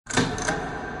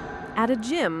At a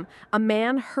gym, a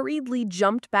man hurriedly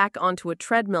jumped back onto a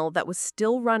treadmill that was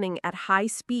still running at high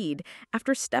speed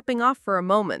after stepping off for a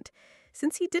moment.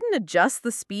 Since he didn't adjust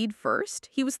the speed first,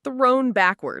 he was thrown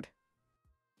backward.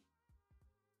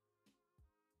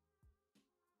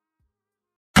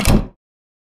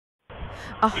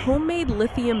 A homemade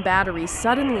lithium battery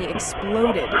suddenly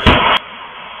exploded.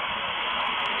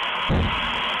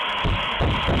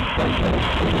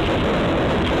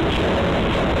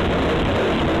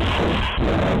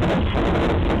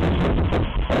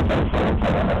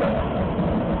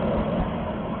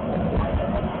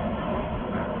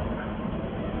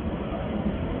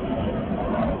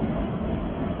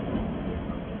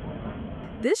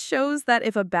 This shows that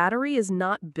if a battery is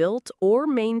not built or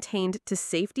maintained to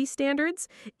safety standards,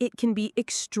 it can be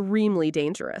extremely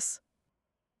dangerous.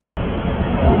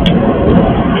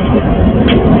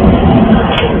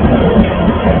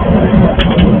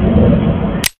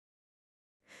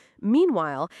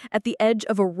 Meanwhile, at the edge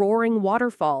of a roaring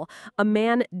waterfall, a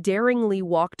man daringly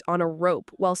walked on a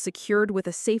rope while secured with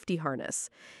a safety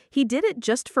harness. He did it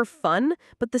just for fun,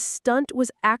 but the stunt was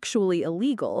actually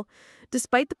illegal.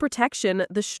 Despite the protection,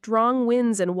 the strong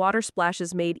winds and water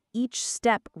splashes made each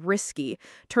step risky,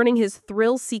 turning his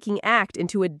thrill-seeking act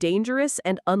into a dangerous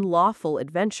and unlawful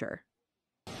adventure.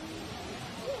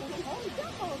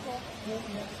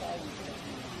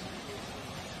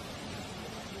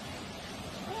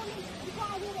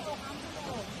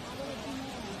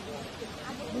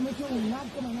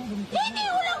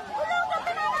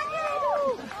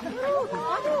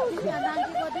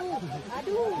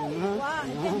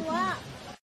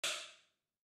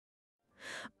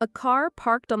 A car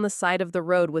parked on the side of the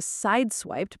road was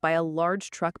sideswiped by a large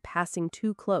truck passing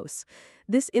too close.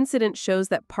 This incident shows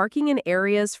that parking in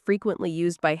areas frequently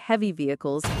used by heavy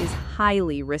vehicles is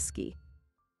highly risky.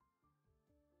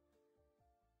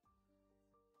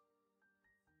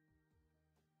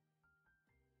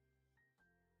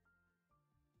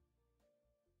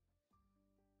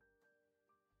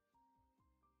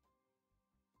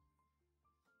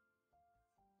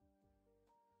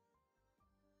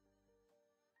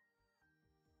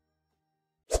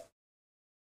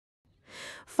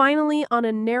 Finally, on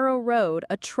a narrow road,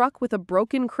 a truck with a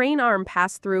broken crane arm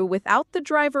passed through without the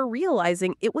driver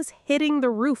realizing it was hitting the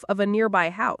roof of a nearby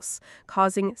house,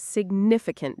 causing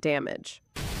significant damage.